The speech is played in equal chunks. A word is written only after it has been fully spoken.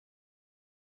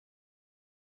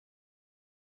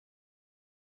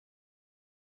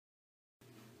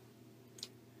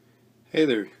Hey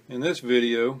there, in this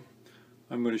video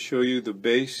I'm going to show you the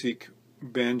basic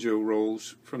banjo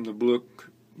rolls from the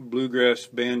Bluegrass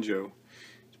Banjo.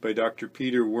 It's by Dr.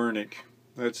 Peter Wernick.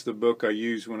 That's the book I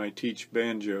use when I teach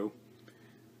banjo.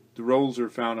 The rolls are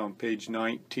found on page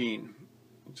 19.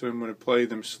 So I'm going to play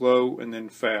them slow and then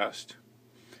fast.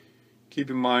 Keep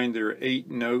in mind there are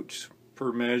 8 notes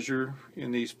per measure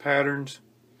in these patterns,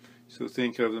 so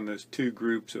think of them as 2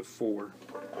 groups of 4.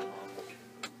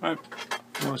 Alright.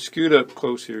 I'm going to scoot up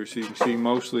close here so you can see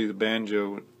mostly the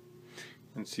banjo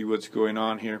and see what's going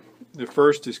on here. The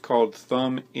first is called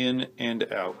thumb in and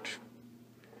out.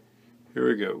 Here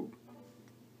we go.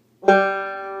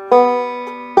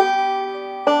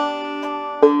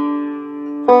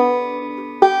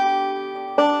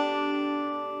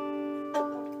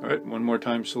 Alright, one more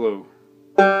time slow.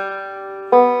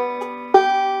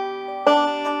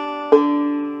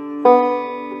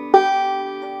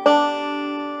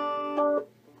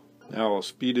 Now I'll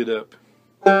speed it up.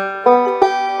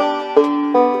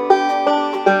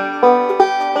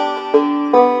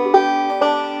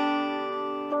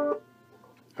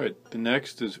 Alright, the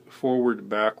next is forward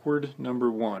backward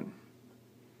number 1.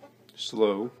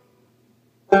 Slow.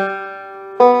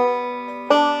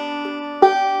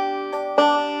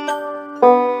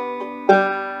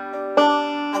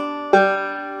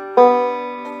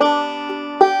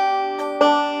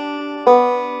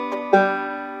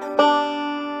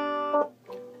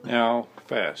 Now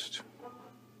fast.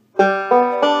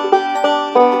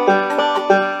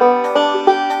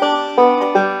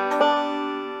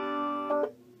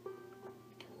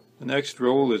 The next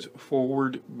roll is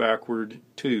forward backward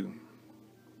 2.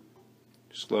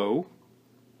 Slow.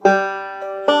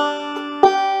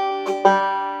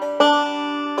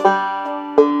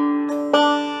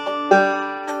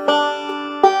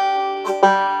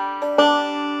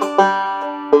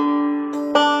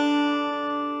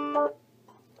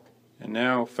 And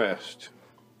now fast.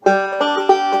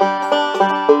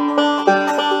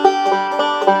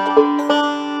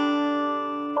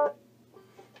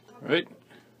 Right.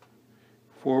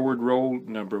 Forward roll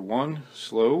number 1,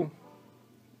 slow.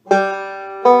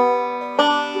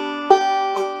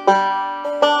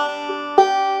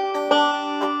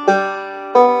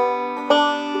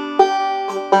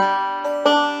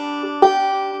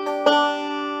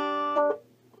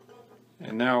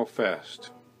 And now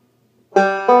fast.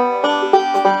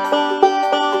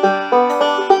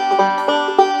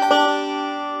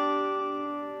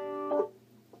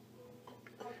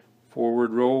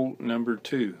 Forward roll number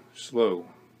 2, slow.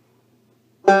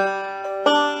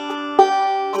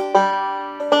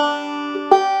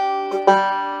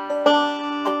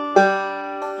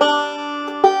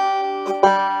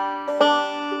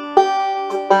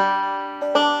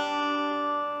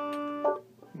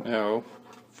 Now,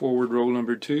 forward roll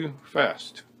number 2,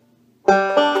 fast.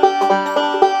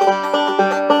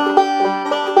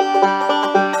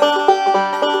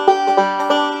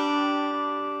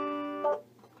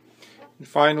 And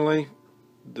finally,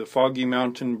 the Foggy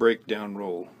Mountain breakdown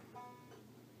roll.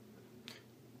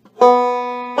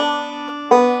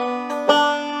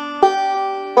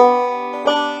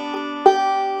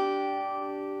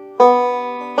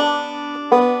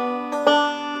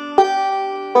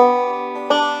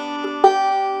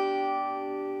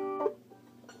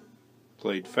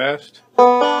 Played fast.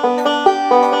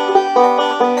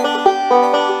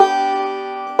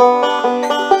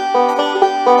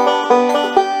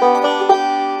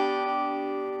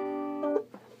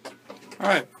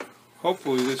 Alright,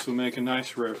 hopefully this will make a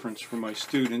nice reference for my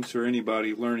students or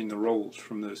anybody learning the rolls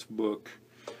from this book.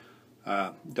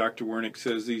 Dr. Wernick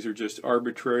says these are just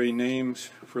arbitrary names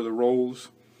for the rolls,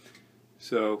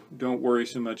 so don't worry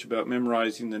so much about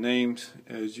memorizing the names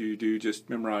as you do just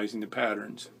memorizing the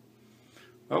patterns.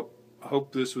 Well, I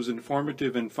hope this was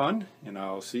informative and fun, and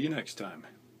I'll see you next time.